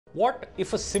What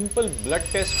if a simple blood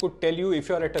test could tell you if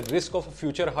you are at a risk of a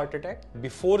future heart attack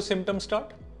before symptoms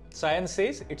start? Science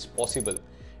says it's possible.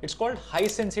 It's called high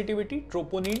sensitivity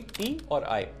troponin T or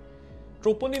I.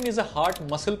 Troponin is a heart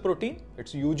muscle protein.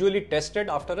 It's usually tested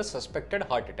after a suspected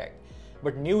heart attack.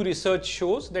 But new research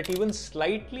shows that even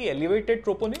slightly elevated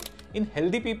troponin in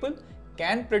healthy people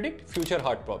can predict future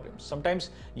heart problems, sometimes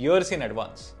years in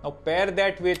advance. Now pair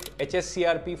that with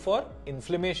hs-CRP for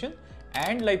inflammation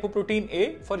and lipoprotein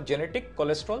A for genetic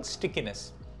cholesterol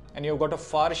stickiness, and you've got a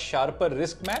far sharper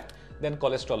risk map than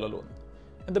cholesterol alone.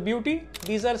 And the beauty,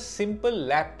 these are simple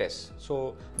lab tests,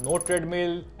 so no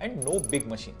treadmill and no big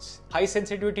machines. High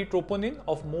sensitivity troponin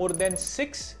of more than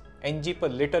 6 Ng per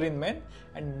liter in men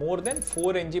and more than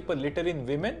 4 Ng per liter in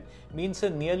women means a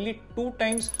nearly 2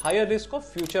 times higher risk of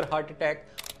future heart attack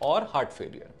or heart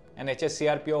failure. And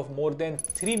hs-CRP of more than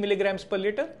 3 milligrams per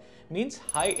liter means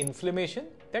high inflammation,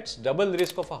 that's double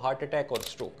risk of a heart attack or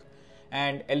stroke.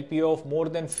 And LPO of more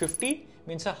than 50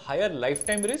 means a higher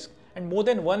lifetime risk, and more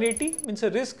than 180 means a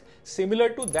risk similar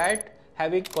to that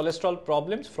having cholesterol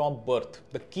problems from birth.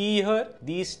 The key here,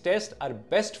 these tests are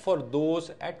best for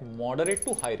those at moderate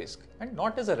to high risk and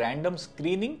not as a random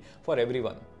screening for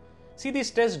everyone. See,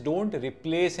 these tests don't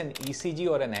replace an ECG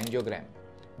or an angiogram.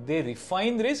 They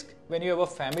refine risk when you have a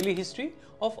family history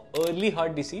of early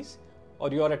heart disease, or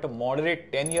you are at a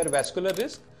moderate 10-year vascular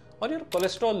risk, or your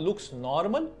cholesterol looks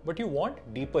normal but you want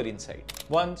deeper insight.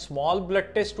 One small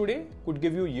blood test today could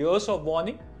give you years of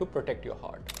warning to protect your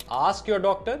heart. Ask your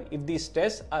doctor if these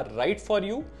tests are right for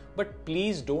you, but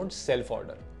please don't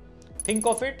self-order. Think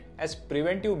of it as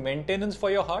preventive maintenance for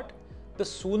your heart. The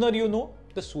sooner you know,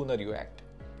 the sooner you act.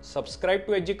 Subscribe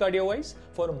to HG Cardiovise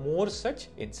for more such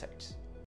insights.